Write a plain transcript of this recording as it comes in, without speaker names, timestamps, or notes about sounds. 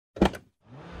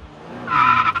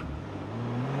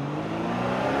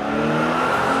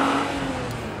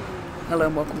Hello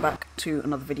and welcome back to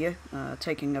another video,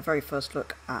 taking a very first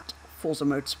look at Forza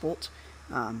Motorsport,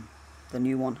 the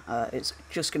new one. It's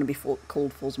just going to be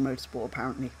called Forza Motorsport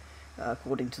apparently,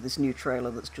 according to this new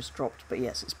trailer that's just dropped, but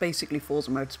yes, it's basically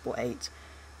Forza Motorsport 8,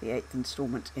 the 8th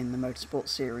installment in the Motorsport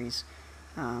series.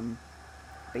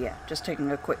 But yeah, just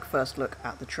taking a quick first look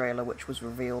at the trailer, which was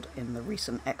revealed in the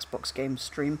recent Xbox Games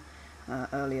stream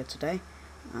earlier today.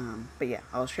 But yeah,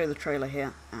 I'll show the trailer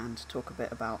here and talk a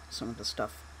bit about some of the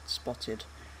stuff spotted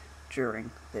during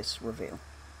this reveal.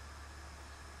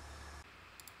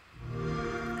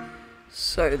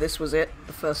 So this was it,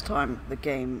 the first time the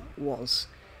game was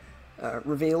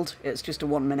revealed. It's just a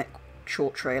 1-minute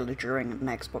short trailer during an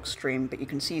Xbox stream, but you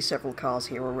can see several cars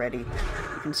here already.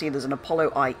 You can see there's an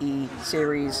Apollo IE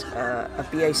series, a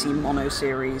BAC Mono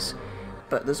series,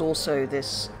 but there's also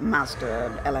this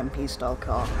Mazda LMP style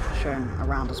car shown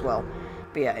around as well.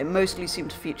 But yeah, it mostly seemed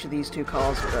to feature these two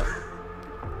cars, but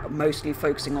mostly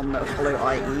focusing on the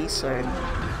Apollo IE, so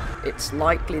it's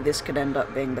likely this could end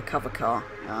up being the cover car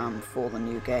for the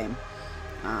new game.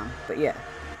 But yeah,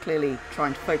 clearly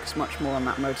trying to focus much more on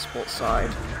that motorsport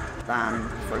side than,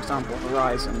 for example,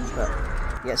 Horizon. But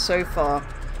yeah, so far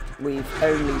we've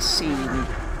only seen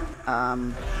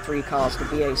 3 cars, the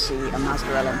BAC, a Mazda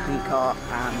LMP car,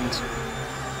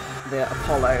 and the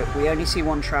Apollo. We only see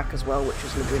one track as well, which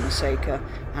is Laguna Seca,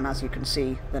 and as you can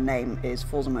see, the name is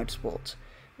Forza Motorsport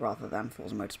rather than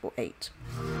Forza Motorsport 8.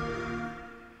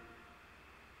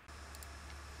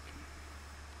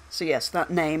 So yes,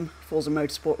 that name, Forza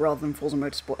Motorsport rather than Forza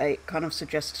Motorsport 8, kind of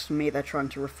suggests to me they're trying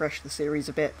to refresh the series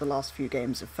a bit. The last few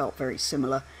games have felt very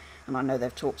similar, and I know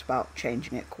they've talked about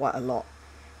changing it quite a lot,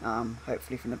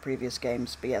 hopefully from the previous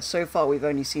games. But yeah, so far we've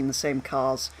only seen the same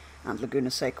cars and Laguna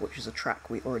Seca, which is a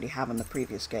track we already have in the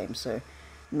previous game, so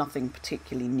nothing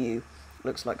particularly new.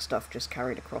 Looks like stuff just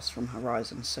carried across from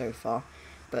Horizon so far.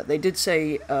 But they did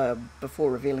say before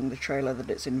revealing the trailer that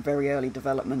it's in very early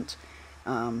development,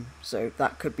 so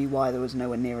that could be why there was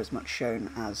nowhere near as much shown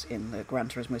as in the Gran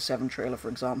Turismo 7 trailer, for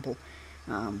example,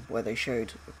 where they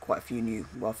showed quite a few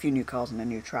new cars and a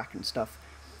new track and stuff.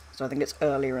 So I think it's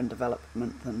earlier in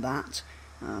development than that.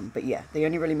 But yeah, they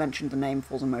only really mentioned the name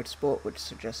Forza Motorsport, which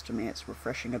suggests to me it's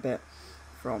refreshing a bit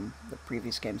from the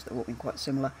previous games that have all been quite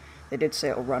similar. They did say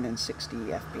it'll run in 60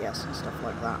 FPS and stuff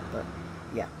like that, but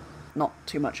yeah, not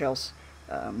too much else.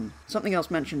 Something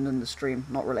else mentioned in the stream,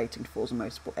 not relating to Forza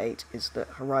Motorsport 8, is that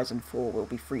Horizon 4 will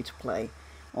be free to play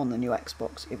on the new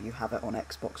Xbox if you have it on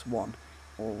Xbox One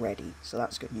already, so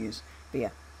that's good news. But yeah,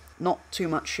 not too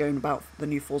much shown about the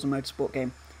new Forza Motorsport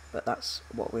game, but that's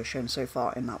what we're shown so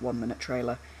far in that 1-minute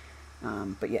trailer.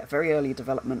 But yeah, very early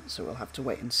development, so we'll have to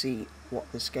wait and see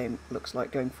what this game looks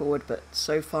like going forward, but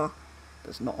so far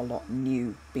there's not a lot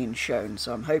new being shown,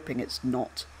 so I'm hoping it's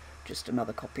not just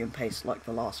another copy and paste like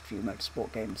the last few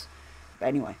Motorsport games. But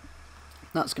anyway,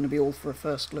 that's going to be all for a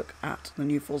first look at the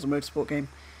new Forza Motorsport game,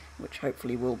 which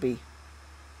hopefully will be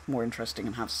more interesting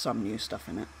and have some new stuff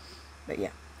in it. But yeah,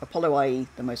 Apollo IE,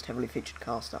 the most heavily featured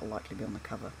cast, that'll likely be on the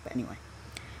cover. But anyway,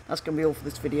 that's going to be all for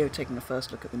this video, taking a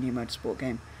first look at the new Motorsport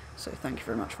game. So thank you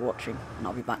very much for watching, and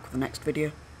I'll be back with the next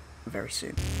video very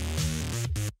soon.